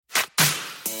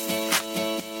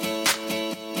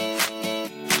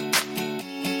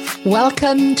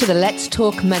Welcome to the Let's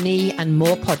Talk Money and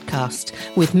More podcast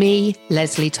with me,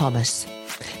 Leslie Thomas.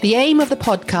 The aim of the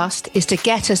podcast is to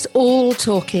get us all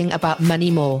talking about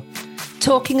money more.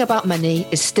 Talking about money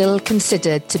is still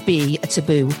considered to be a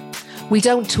taboo. We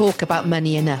don't talk about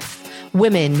money enough.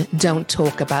 Women don't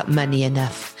talk about money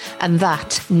enough, and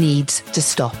that needs to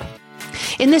stop.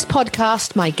 In this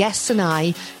podcast, my guests and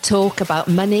I talk about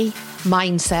money,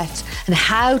 mindset, and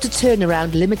how to turn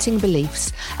around limiting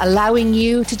beliefs, allowing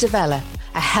you to develop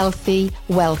a healthy,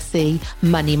 wealthy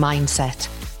money mindset.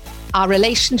 Our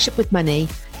relationship with money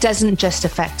doesn't just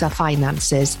affect our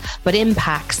finances, but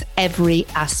impacts every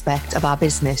aspect of our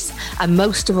business, and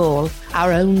most of all,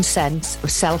 our own sense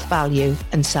of self-value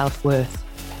and self-worth.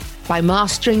 By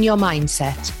mastering your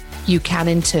mindset, you can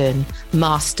in turn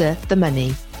master the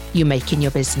money you make in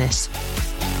your business.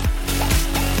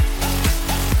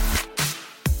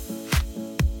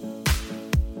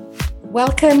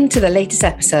 Welcome to the latest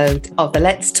episode of the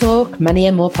Let's Talk Money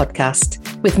and More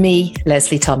podcast with me,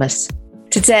 Leslie Thomas.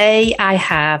 Today, I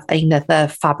have another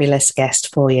fabulous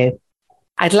guest for you.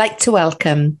 I'd like to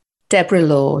welcome Deborah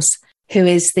Laws, who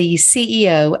is the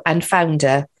CEO and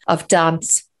founder of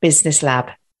Dance Business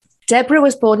Lab. Deborah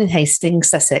was born in Hastings,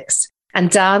 Sussex, and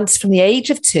danced from the age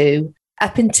of 2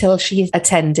 up until she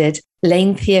attended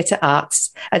Lane Theatre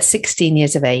Arts at 16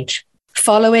 years of age.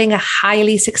 Following a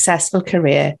highly successful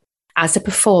career as a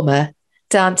performer,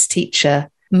 dance teacher,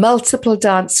 multiple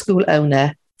dance school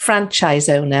owner, franchise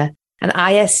owner, an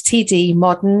ISTD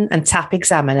modern and tap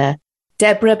examiner,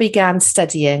 Deborah began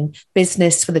studying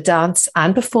business for the dance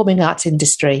and performing arts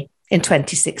industry in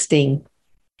 2016.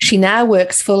 She now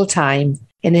works full-time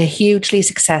in a hugely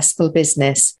successful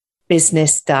business,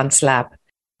 Business Dance Lab,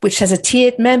 which has a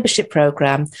tiered membership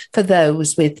program for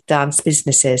those with dance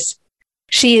businesses.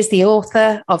 She is the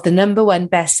author of the #1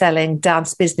 best-selling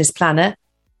Dance Business Planner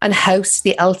and hosts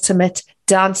the Ultimate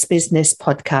Dance Business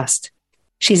podcast.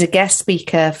 She's a guest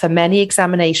speaker for many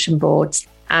examination boards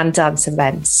and dance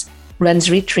events, runs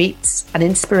retreats and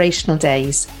inspirational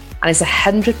days, and is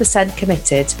 100%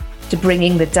 committed to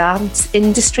bringing the dance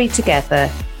industry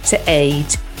together to aid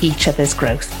each other's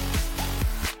growth.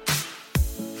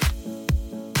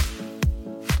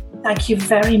 Thank you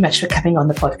very much for coming on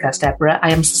the podcast, Deborah.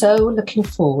 I am so looking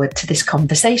forward to this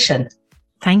conversation.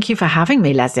 Thank you for having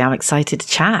me, Leslie. I'm excited to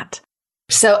chat.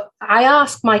 So I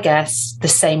ask my guests the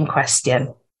same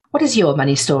question. What is your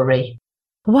money story?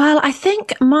 Well, I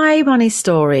think my money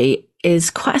story is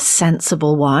quite a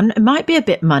sensible one. It might be a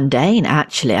bit mundane,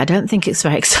 actually. I don't think it's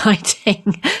very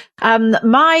exciting.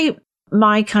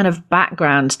 My kind of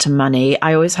background to money,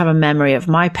 I always have a memory of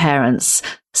my parents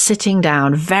sitting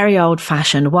down, very old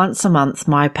fashioned. Once a month,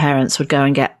 my parents would go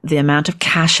and get the amount of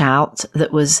cash out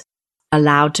that was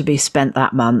allowed to be spent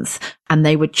that month, and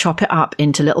they would chop it up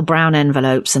into little brown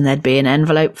envelopes, and there'd be an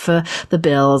envelope for the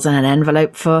bills and an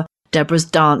envelope for Deborah's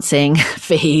dancing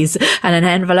fees and an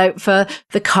envelope for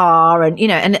the car, and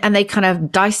and they kind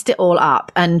of diced it all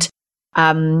up, and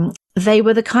they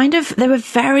were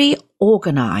very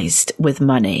organized with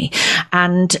money,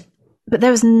 but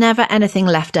there was never anything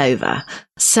left over.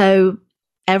 So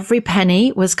every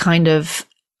penny was kind of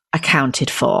accounted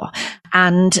for.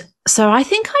 And so I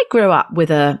think I grew up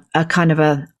with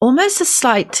almost a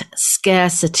slight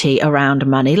scarcity around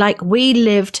money. Like, we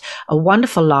lived a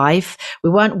wonderful life. We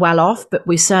weren't well off, but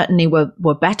we certainly were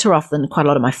better off than quite a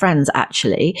lot of my friends,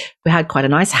 actually. We had quite a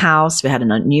nice house. We had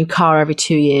a new car every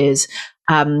 2 years.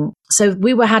 So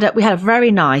we had a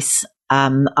very nice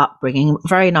upbringing,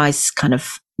 very nice kind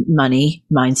of money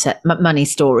mindset, money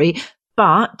story,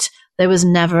 but there was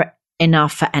never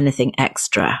enough for anything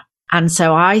extra. And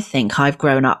so I think I've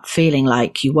grown up feeling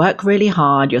like you work really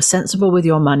hard, you're sensible with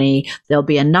your money, there'll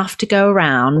be enough to go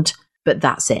around, but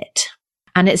that's it.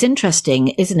 And it's interesting,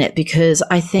 isn't it? Because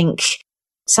I think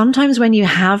sometimes when you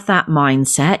have that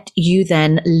mindset, you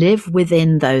then live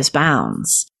within those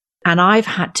bounds. And I've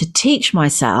had to teach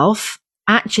myself,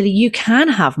 actually, you can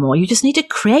have more. You just need to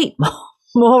create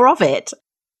more of it,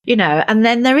 and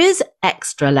then there is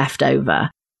extra left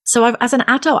over. So as an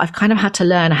adult, I've kind of had to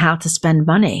learn how to spend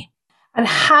money. And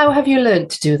how have you learned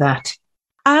to do that?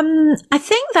 I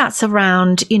think that's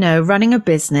around, running a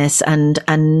business,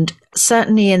 and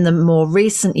certainly in the more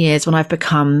recent years when I've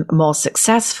become more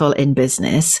successful in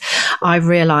business, I've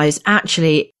realized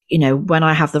actually, when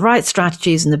I have the right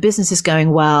strategies and the business is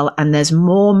going well and there's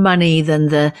more money than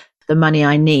the money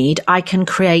I need, I can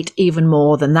create even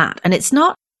more than that. And it's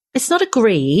not a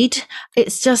greed.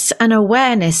 It's just an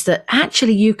awareness that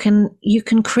actually you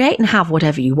can create and have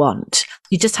whatever you want.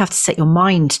 You just have to set your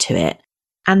mind to it.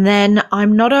 And then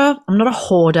I'm not a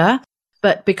hoarder,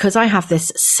 but because I have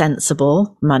this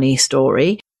sensible money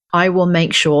story, I will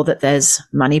make sure that there's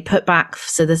money put back.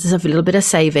 So there's a little bit of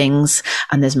savings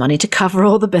and there's money to cover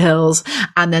all the bills.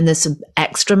 And then there's some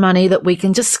extra money that we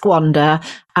can just squander.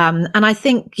 And I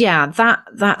think,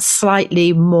 that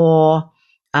slightly more,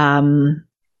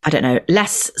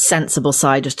 less sensible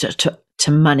side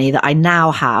to money that I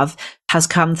now have has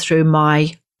come through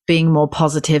my being more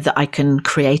positive that I can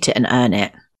create it and earn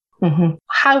it. Mm-hmm.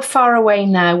 How far away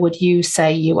now would you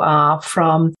say you are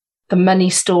from the money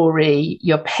story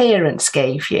your parents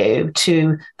gave you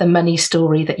to the money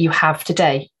story that you have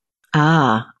today?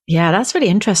 Yeah, that's really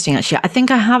interesting, actually. I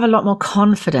think I have a lot more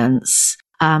confidence.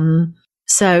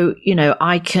 So,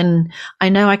 I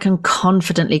know I can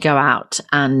confidently go out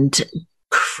and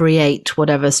create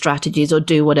whatever strategies or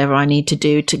do whatever I need to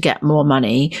do to get more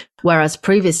money. Whereas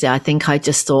previously, I think I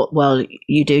just thought, well,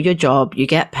 you do your job, you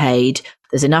get paid,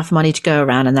 there's enough money to go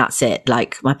around and that's it,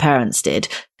 like my parents did.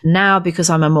 Now, because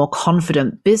I'm a more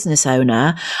confident business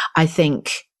owner, I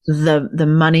think the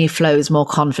money flows more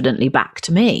confidently back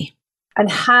to me.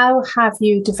 And how have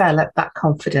you developed that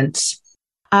confidence?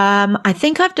 I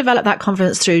think I've developed that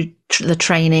confidence through the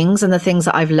trainings and the things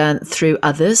that I've learned through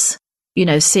others,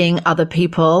 seeing other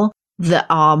people that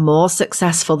are more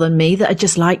successful than me, that are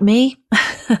just like me.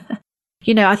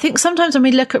 I think sometimes when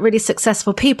we look at really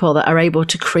successful people that are able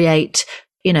to create,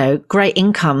 great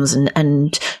incomes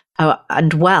and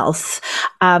wealth,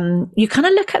 you kind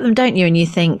of look at them, don't you? And you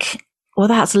think, well,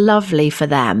 that's lovely for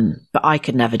them, but I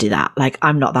could never do that. Like,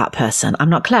 I'm not that person. I'm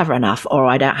not clever enough, or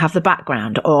I don't have the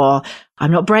background, or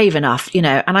I'm not brave enough,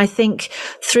 And I think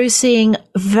through seeing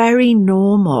very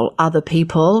normal other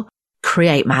people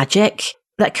create magic,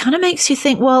 that kind of makes you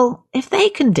think, well, if they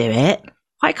can do it,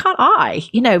 why can't I?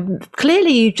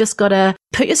 Clearly you just got to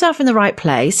put yourself in the right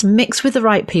place, mix with the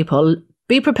right people,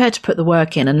 be prepared to put the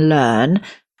work in and learn,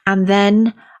 and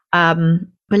then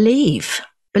believe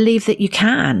that you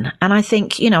can. And I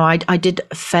think, I did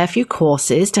a fair few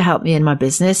courses to help me in my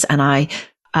business, and I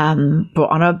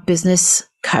brought on a business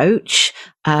coach,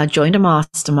 joined a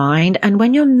mastermind. And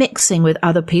when you're mixing with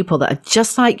other people that are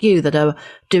just like you, that are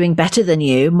doing better than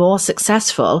you, more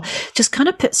successful, just kind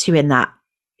of puts you in that,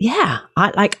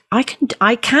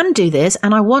 I can do this,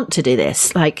 and I want to do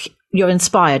this. Like, you're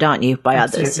inspired, aren't you, by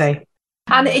others? Absolutely.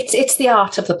 And it's the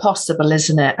art of the possible,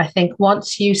 isn't it? I think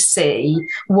once you see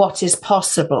what is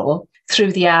possible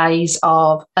through the eyes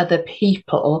of other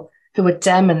people who are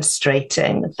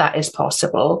demonstrating that is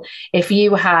possible, if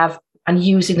you have, and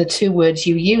using the two words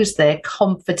you use there,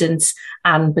 confidence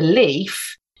and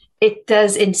belief, it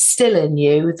does instill in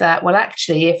you that, well,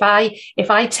 actually, if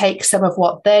I take some of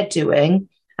what they're doing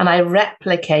and I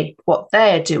replicate what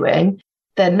they're doing,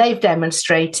 then they've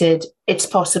demonstrated it's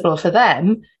possible for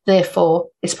them. Therefore,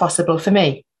 it's possible for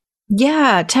me.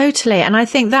 Yeah, totally. And I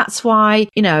think that's why,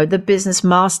 the business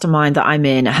mastermind that I'm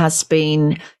in has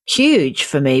been huge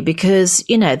for me, because,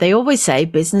 they always say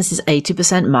business is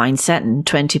 80% mindset and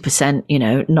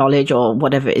 20%, knowledge or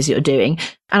whatever it is you're doing.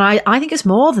 And I think it's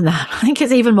more than that. I think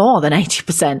it's even more than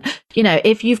 80%.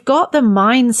 If you've got the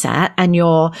mindset and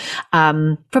you're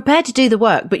prepared to do the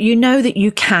work, but you know that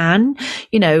you can,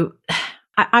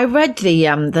 I read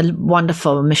the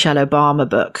wonderful Michelle Obama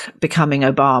book, Becoming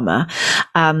Obama,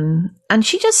 and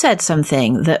she just said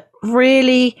something that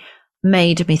really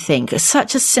made me think. It's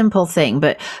such a simple thing,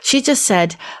 but she just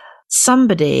said,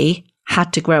 somebody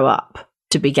had to grow up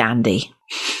to be Gandhi.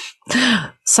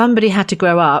 Somebody had to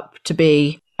grow up to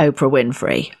be Oprah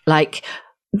Winfrey. Like,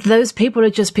 those people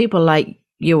are just people like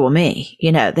you or me,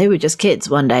 they were just kids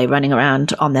one day running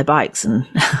around on their bikes and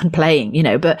playing,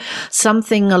 but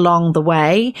something along the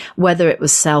way, whether it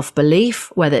was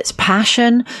self-belief, whether it's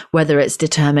passion, whether it's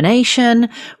determination,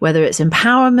 whether it's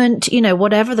empowerment,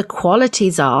 whatever the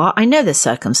qualities are. I know there's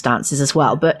circumstances as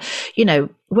well, but,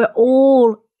 we're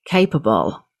all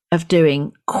capable of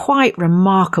doing quite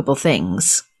remarkable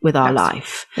things with our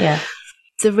life. Yeah.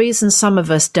 The reason some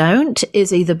of us don't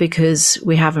is either because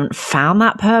we haven't found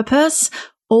that purpose,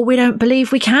 or we don't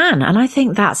believe we can. And I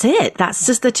think that's it. That's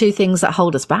just the two things that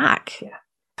hold us back. Yeah.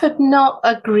 Could not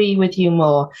agree with you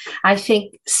more. I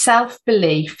think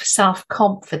self-belief,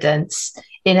 self-confidence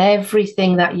in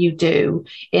everything that you do,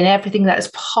 in everything that is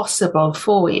possible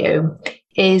for you,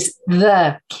 is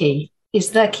the key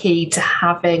to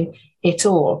having it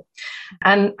all.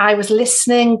 And I was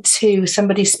listening to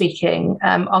somebody speaking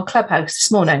on Clubhouse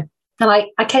this morning, and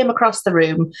I came across the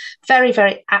room very,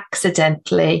 very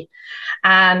accidentally.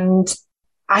 And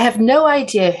I have no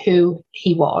idea who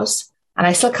he was, and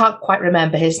I still can't quite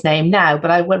remember his name now, but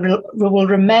I will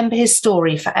remember his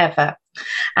story forever.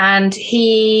 And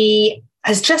he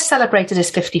has just celebrated his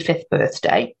 55th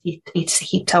birthday.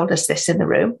 He told us this in the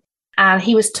room. And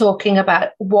he was talking about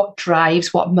what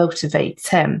drives, what motivates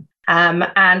him.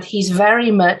 And he's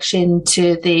very much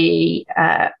into the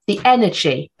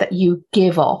energy that you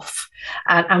give off,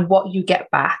 and what you get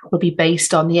back will be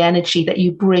based on the energy that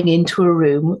you bring into a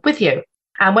room with you.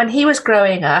 And when he was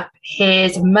growing up,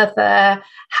 his mother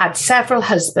had several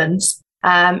husbands.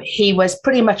 He was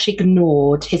pretty much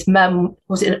ignored. His mum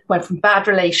went from bad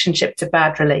relationship to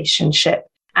bad relationship.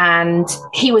 And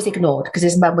he was ignored because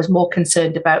his mum was more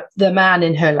concerned about the man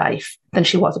in her life than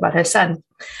she was about her son.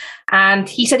 And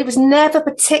he said he was never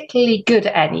particularly good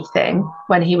at anything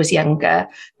when he was younger,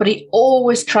 but he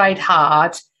always tried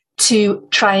hard to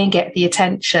try and get the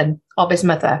attention of his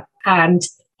mother. And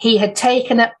he had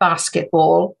taken up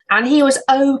basketball and he was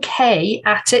okay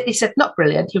at it. He said, not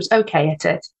brilliant, he was okay at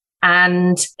it.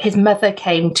 And his mother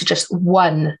came to just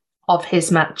one of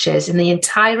his matches. In the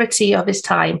entirety of his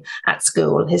time at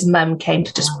school, his mum came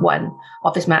to just one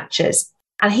of his matches.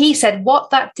 And he said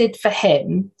what that did for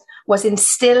him was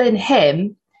instill in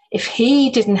him, if he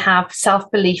didn't have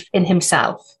self-belief in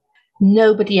himself,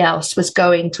 nobody else was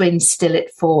going to instill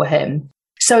it for him.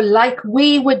 So like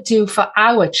we would do for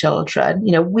our children,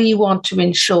 we want to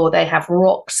ensure they have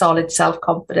rock solid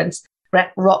self-confidence,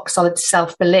 rock solid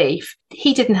self-belief.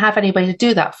 He didn't have anybody to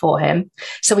do that for him.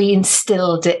 So he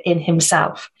instilled it in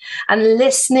himself. And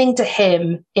listening to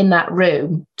him in that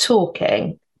room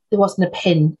talking, there wasn't a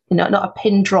pin, not a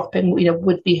pin dropping,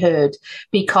 would be heard,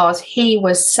 because he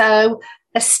was so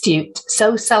astute,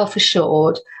 so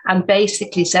self-assured, and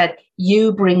basically said,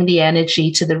 you bring the energy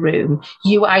to the room.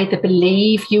 You either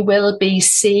believe you will be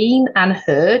seen and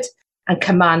heard and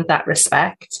command that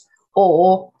respect,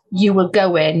 or you will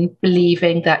go in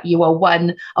believing that you are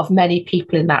one of many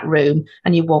people in that room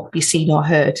and you won't be seen or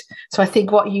heard. So I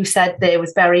think what you said there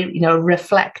was very,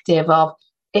 reflective of,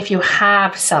 if you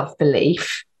have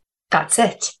self-belief, that's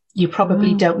it. You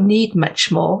probably don't need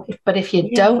much more. But if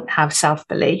you don't have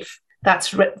self-belief,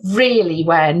 that's really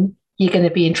when you're going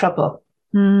to be in trouble.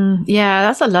 Yeah,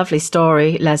 that's a lovely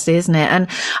story, Leslie, isn't it? And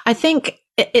I think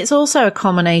it's also a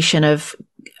combination of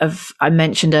I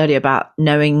mentioned earlier about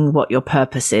knowing what your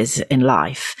purpose is in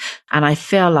life. And I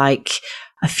feel like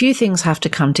a few things have to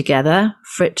come together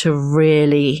for it to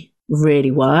really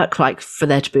work, like for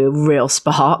there to be a real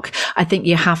spark. I think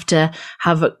you have to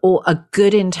have a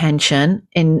good intention.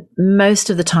 In most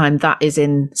of the time, that is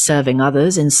in serving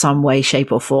others in some way,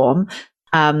 shape or form.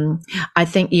 I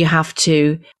think you have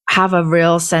to have a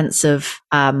real sense of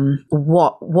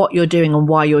what you're doing and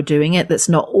why you're doing it. That's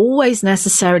not always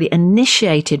necessarily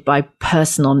initiated by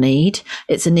personal need.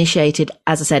 It's initiated,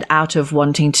 as I said, out of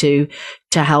wanting to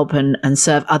help and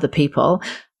serve other people.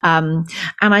 And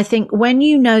I think when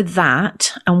you know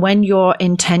that, and when your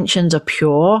intentions are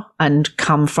pure and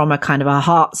come from a kind of a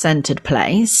heart-centered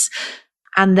place,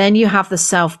 and then you have the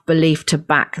self-belief to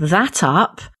back that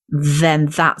up, then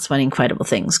that's when incredible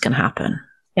things can happen.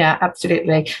 Yeah,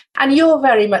 absolutely. And you're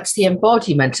very much the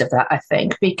embodiment of that, I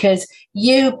think, because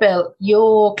you built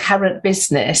your current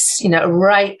business,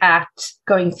 right at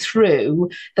going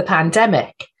through the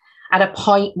pandemic, at a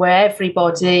point where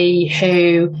everybody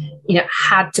who,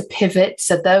 had to pivot,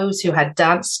 so those who had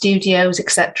dance studios, et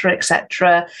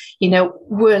cetera,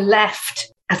 were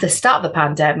left at the start of the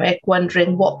pandemic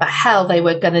wondering what the hell they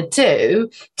were going to do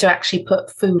to actually put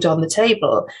food on the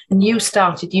table. And you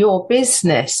started your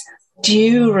business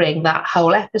during that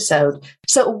whole episode.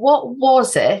 So what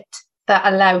was it that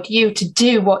allowed you to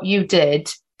do what you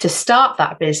did, to start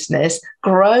that business,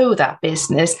 grow that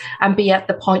business, and be at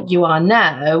the point you are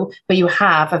now, where you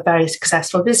have a very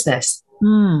successful business?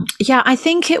 Yeah, I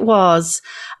think it was,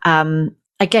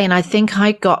 again, I think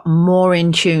I got more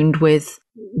in tune with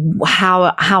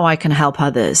how I can help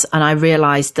others. And I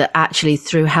realized that actually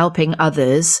through helping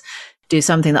others do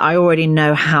something that I already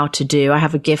know how to do, I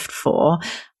have a gift for,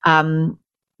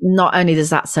 not only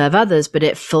does that serve others, but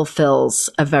it fulfills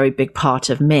a very big part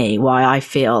of me, why I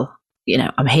feel,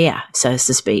 I'm here, so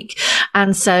to speak.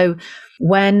 And so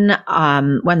when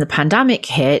the pandemic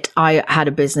hit, I had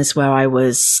a business where I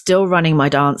was still running my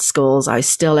dance schools. I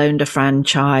still owned a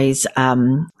franchise,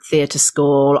 theatre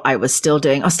school. I was still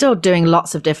doing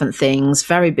lots of different things,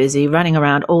 very busy, running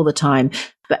around all the time.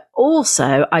 But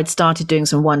also I'd started doing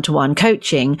some one-to-one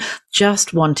coaching,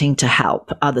 just wanting to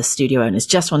help other studio owners,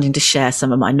 just wanting to share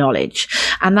some of my knowledge.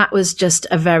 And that was just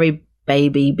a very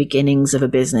baby beginnings of a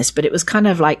business, but it was kind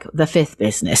of like the fifth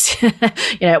business.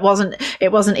 It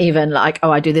wasn't even like,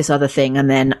 oh, I do this other thing and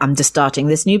then I'm just starting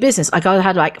this new business. Like I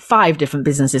had like 5 different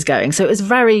businesses going. So it was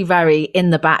very, very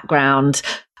in the background.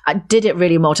 I did it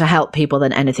really more to help people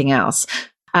than anything else.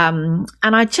 And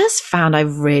I just found I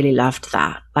really loved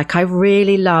that. Like I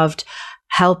really loved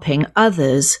helping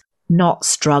others not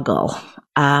struggle,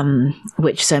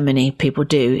 which so many people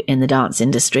do in the dance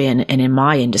industry and in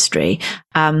my industry.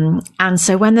 And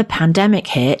so when the pandemic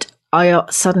hit, I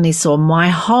suddenly saw my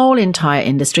whole entire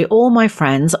industry, all my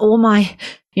friends, all my,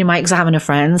 my examiner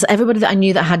friends, everybody that I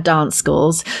knew that had dance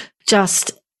schools,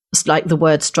 just like the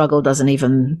word struggle doesn't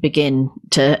even begin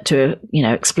to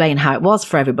explain how it was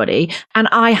for everybody. And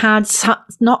I had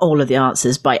not all of the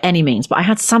answers by any means, but I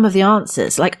had some of the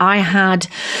answers. Like I had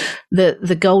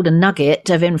the golden nugget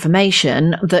of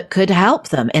information that could help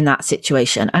them in that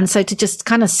situation. And so to just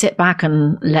kind of sit back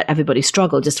and let everybody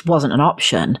struggle just wasn't an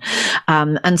option.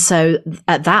 And so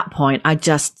at that point, I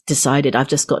just decided I've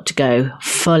just got to go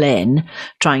full in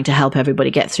trying to help everybody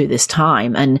get through this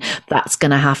time. And that's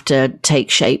going to have to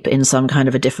take shape in some kind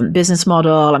of a different business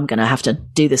model. I'm going to have to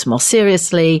do this more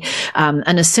seriously.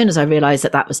 And as soon as I realized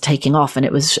that was taking off and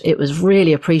it was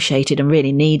really appreciated and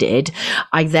really needed,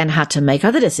 I then had to make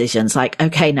other decisions like,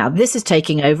 okay, now this is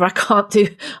taking over. I can't do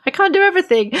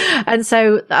everything. And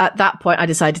so at that point, I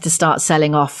decided to start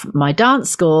selling off my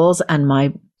dance schools and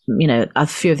my a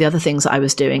few of the other things that I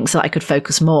was doing so that I could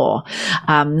focus more.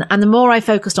 And the more I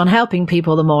focused on helping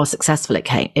people, the more successful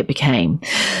it became.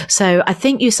 So I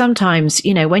think you sometimes,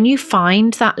 when you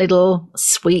find that little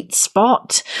sweet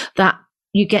spot that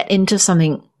you get into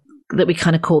something that we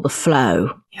kind of call the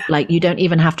flow, like you don't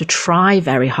even have to try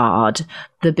very hard.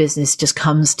 The business just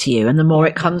comes to you. And the more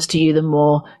it comes to you, the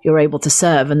more you're able to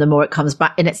serve and the more it comes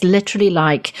back. And it's literally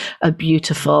like a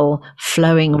beautiful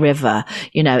flowing river.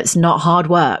 It's not hard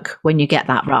work when you get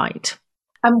that right.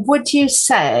 And would you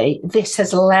say this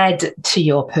has led to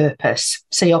your purpose?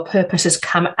 So your purpose has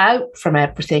come out from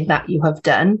everything that you have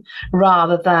done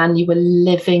rather than you were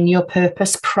living your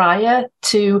purpose prior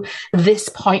to this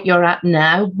point you're at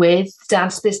now with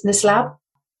Dance Business Lab?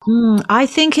 I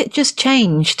think it just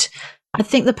changed. I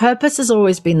think the purpose has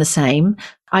always been the same.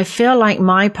 I feel like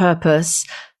my purpose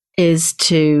is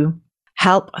to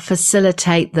help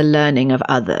facilitate the learning of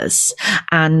others.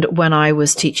 And when I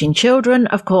was teaching children,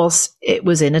 of course, it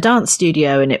was in a dance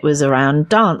studio and it was around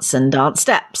dance and dance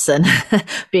steps and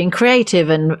being creative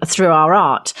and through our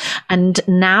art. And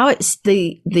now it's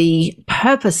the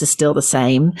purpose is still the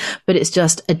same, but it's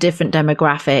just a different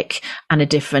demographic and a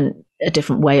different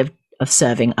way of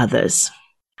serving others.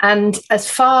 And as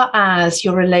far as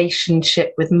your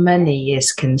relationship with money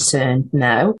is concerned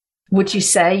now, would you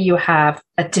say you have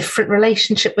a different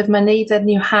relationship with money than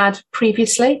you had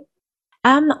previously?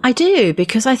 I do,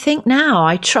 because I think now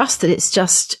I trust that it's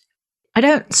just, I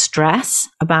don't stress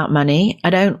about money. I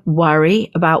don't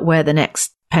worry about where the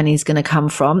next penny's going to come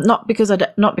from. Not because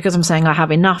I'm saying I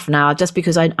have enough now, just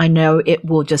because I know it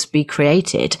will just be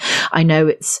created. I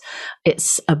know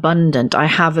it's abundant. I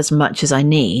have as much as I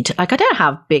need. Like I don't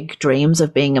have big dreams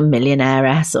of being a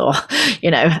millionairess or,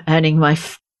 earning my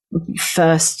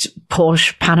first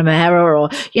Porsche Panamera or,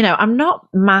 I'm not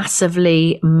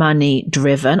massively money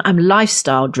driven. I'm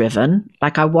lifestyle driven.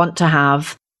 Like I want to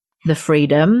have the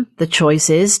freedom, the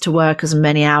choices to work as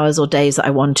many hours or days that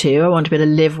I want to. I want to be able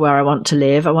to live where I want to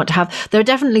live. There are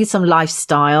definitely some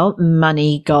lifestyle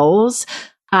money goals.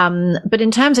 But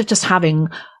in terms of just having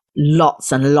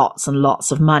lots and lots and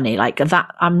lots of money like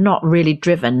that, I'm not really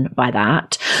driven by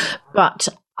that. But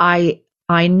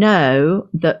I know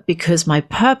that because my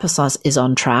purpose is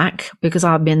on track, because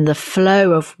I'm in the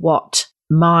flow of what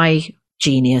my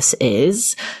genius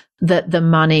is, that the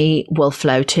money will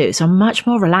flow too. So I'm much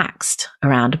more relaxed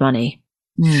around money.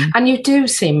 And you do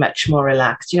seem much more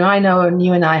relaxed. I know when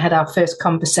you and I had our first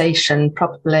conversation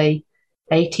probably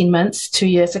 18 months, 2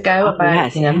 years ago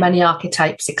about money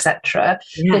archetypes, etc.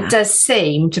 There does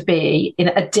seem to be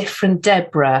a different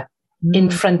Deborah in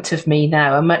front of me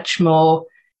now, a much more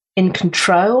in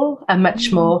control, a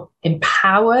much more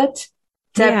empowered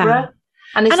Deborah.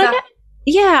 And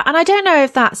I don't know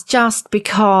if that's just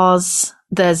because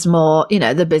there's more,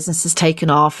 the business has taken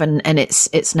off and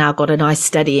it's now got a nice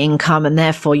steady income and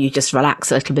therefore you just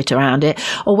relax a little bit around it,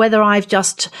 or whether I've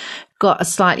just got a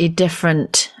slightly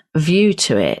different view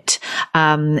to it,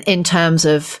 in terms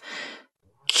of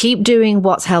keep doing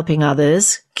what's helping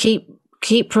others, keep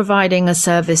providing a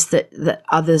service that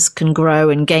others can grow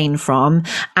and gain from,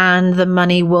 and the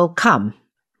money will come.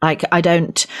 Like I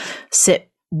don't sit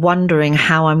wondering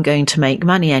how I'm going to make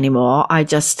money anymore. I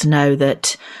just know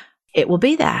that it will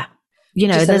be there.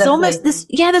 There's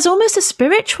almost a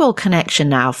spiritual connection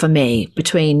now for me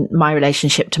between my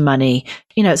relationship to money.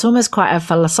 It's almost quite a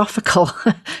philosophical,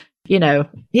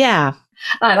 yeah.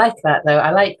 I like that, though.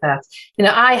 I like that.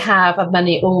 I have a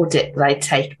money audit that I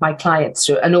take my clients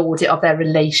through, an audit of their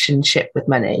relationship with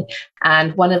money.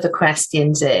 And one of the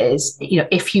questions is,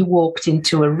 if you walked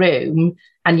into a room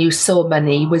and you saw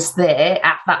money was there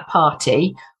at that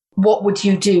party, what would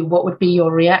you do? What would be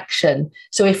your reaction?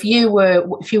 So if you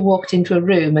walked into a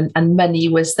room and money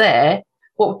was there,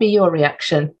 what would be your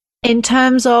reaction? In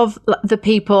terms of the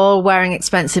people wearing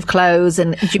expensive clothes,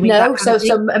 and do you mean no? So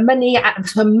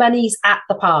money's at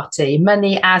the party.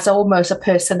 Money as almost a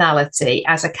personality,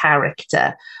 as a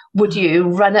character. Would you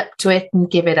run up to it and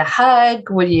give it a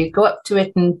hug? Would you go up to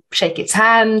it and shake its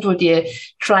hand? Would you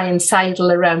try and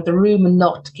sidle around the room and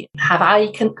not have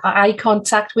eye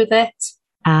contact with it?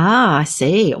 Ah, I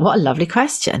see. What a lovely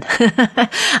question.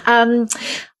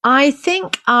 I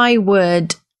think I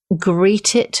would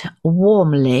greet it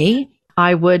warmly.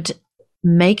 I would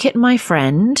make it my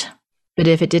friend, but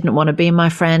if it didn't want to be my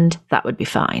friend, that would be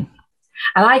fine.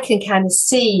 And I can kind of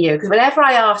see you, because whenever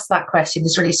I ask that question,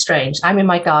 it's really strange. I'm in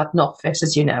my garden office,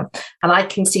 as you know, and I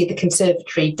can see the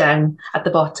conservatory down at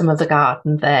the bottom of the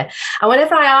garden there. And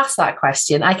whenever I ask that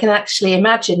question, I can actually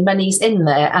imagine money's in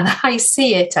there, and I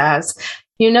see it as,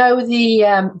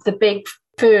 the big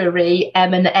furry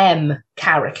M&M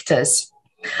characters.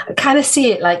 I kind of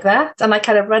see it like that, and I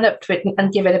kind of run up to it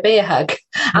and give it a bear hug.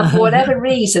 And for whatever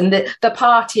reason, the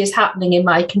party is happening in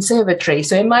my conservatory.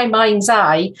 So in my mind's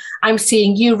eye, I'm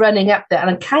seeing you running up there, and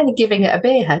I'm kind of giving it a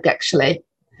bear hug, actually.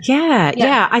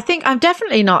 Yeah. I think I'm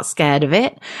definitely not scared of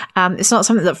it. It's not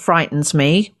something that frightens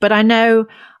me, but I know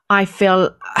I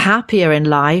feel happier in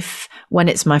life when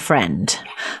it's my friend.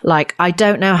 Like, I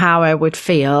don't know how I would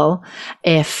feel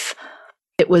if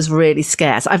it was really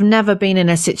scarce. I've never been in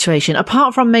a situation,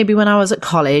 apart from maybe when I was at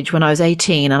college, when I was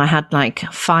 18 and I had like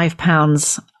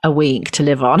 £5 a week to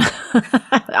live on.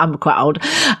 I'm quite old.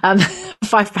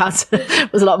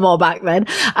 £5 was a lot more back then.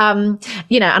 And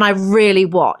I really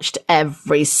watched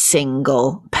every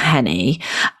single penny.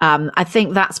 I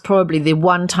think that's probably the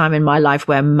one time in my life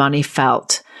where money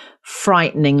felt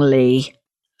frighteningly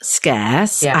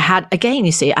scarce. Yeah. I had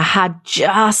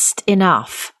just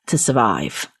enough to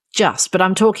survive. But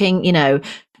I'm talking,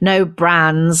 no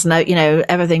brands,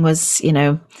 everything was,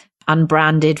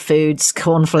 unbranded foods,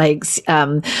 cornflakes.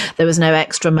 There was no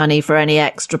extra money for any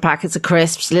extra packets of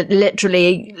crisps.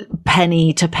 Literally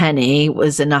penny to penny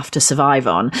was enough to survive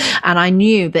on. And I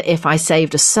knew that if I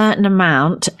saved a certain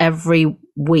amount every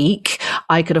week,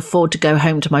 I could afford to go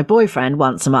home to my boyfriend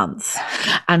once a month.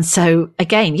 And so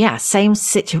again, same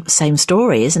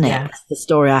story, isn't it? Yeah. It's the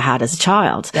story I had as a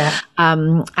child. Yeah.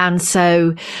 And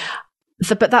so,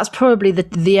 but that's probably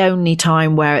the only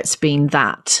time where it's been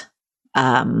that,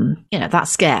 that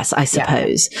scarce, I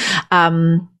suppose.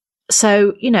 Yeah.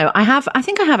 So, I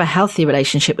think I have a healthy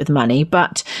relationship with money,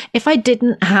 but if I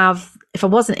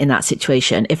wasn't in that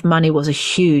situation, if money was a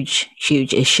huge,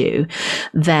 huge issue,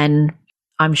 then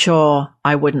I'm sure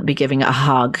I wouldn't be giving it a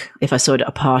hug if I saw it at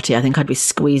a party. I think I'd be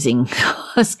squeezing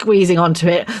onto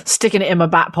it, sticking it in my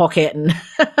back pocket and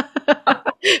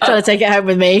trying to take it home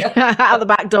with me out the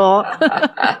back door.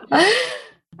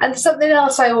 And something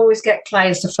else I always get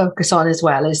clients to focus on as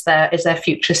well is their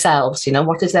future selves.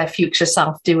 What is their future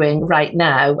self doing right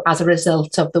now as a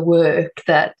result of the work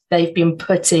that they've been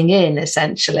putting in,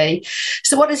 essentially.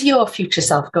 So what is your future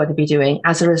self going to be doing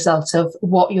as a result of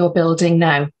what you're building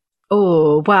now?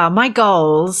 Oh, wow. My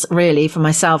goals really for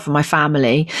myself and my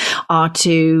family are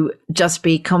to just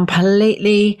be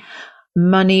completely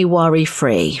money worry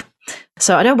free.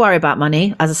 So I don't worry about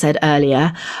money, as I said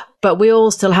earlier, but we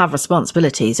all still have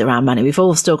responsibilities around money. We've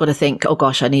all still got to think, oh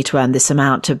gosh, I need to earn this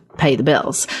amount to pay the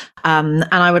bills. And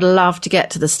I would love to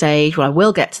get to the stage, I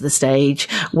will get to the stage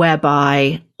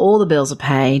whereby all the bills are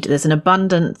paid. There's an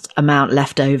abundant amount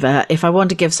left over. If I want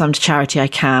to give some to charity, I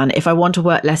can. If I want to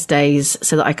work less days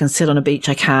so that I can sit on a beach,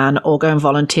 I can, or go and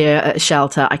volunteer at a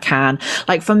shelter, I can.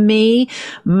 Like for me,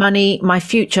 money, my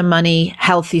future money,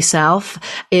 healthy self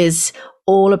is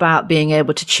all about being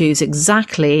able to choose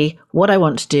exactly what I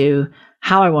want to do,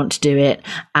 how I want to do it.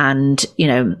 And,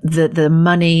 the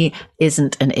money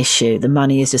isn't an issue. The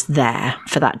money is just there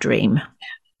for that dream.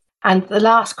 And the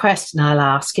last question I'll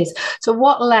ask is, so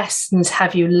what lessons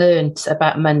have you learned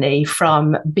about money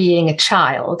from being a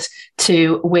child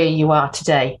to where you are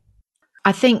today?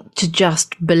 I think to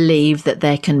just believe that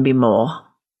there can be more.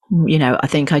 I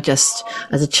think as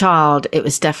a child, it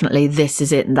was definitely, this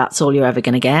is it and that's all you're ever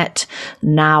going to get.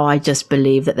 Now I just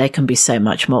believe that there can be so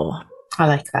much more. I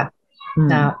like that.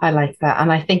 No, I like that.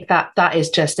 And I think that is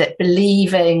just it,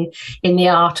 believing in the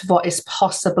art of what is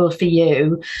possible for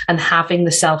you and having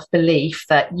the self-belief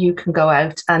that you can go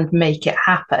out and make it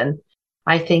happen.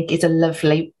 I think is a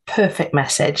lovely, perfect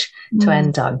message to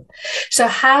end on. So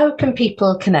how can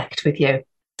people connect with you?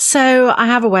 So I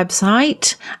have a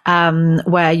website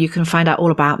where you can find out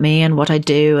all about me and what I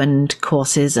do and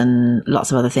courses and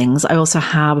lots of other things. I also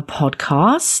have a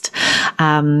podcast,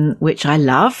 which I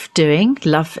love doing,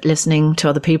 love listening to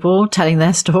other people telling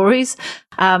their stories,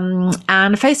 and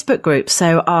a Facebook group.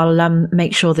 So I'll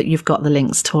make sure that you've got the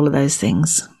links to all of those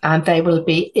things. And they will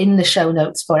be in the show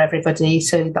notes for everybody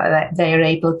so that they are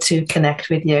able to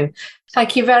connect with you.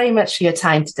 Thank you very much for your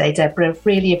time today, Deborah.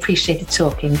 Really appreciated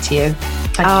talking to you.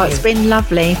 Thank you. It's been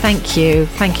lovely. Thank you.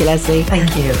 Thank you, Leslie.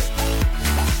 Thank you.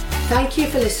 Thank you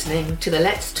for listening to the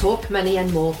Let's Talk Money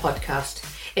and More podcast.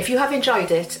 If you have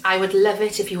enjoyed it, I would love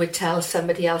it if you would tell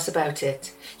somebody else about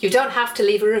it. You don't have to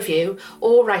leave a review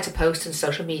or write a post on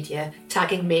social media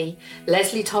tagging me,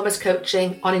 Leslie Thomas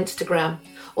Coaching on Instagram,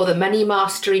 or the Money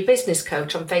Mastery Business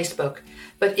Coach on Facebook.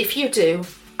 But if you do,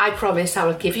 I promise I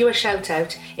will give you a shout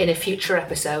out in a future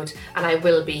episode, and I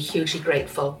will be hugely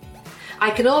grateful. I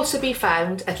can also be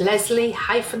found at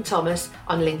Leslie-Thomas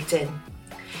on LinkedIn.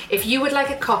 If you would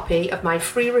like a copy of my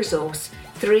free resource,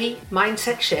 3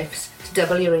 Mindset Shifts to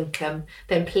Double Your Income,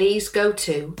 then please go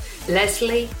to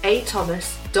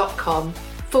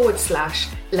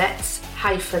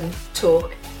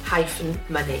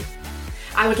leslieatomas.com/let's-talk-money.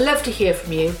 I would love to hear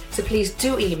from you, so please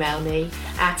do email me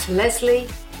at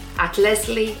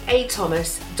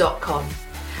leslieatomas.com.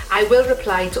 I will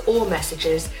reply to all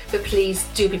messages, but please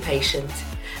do be patient.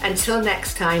 Until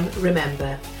next time,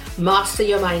 remember, master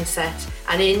your mindset,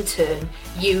 and in turn,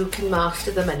 you can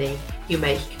master the money you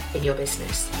make in your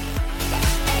business.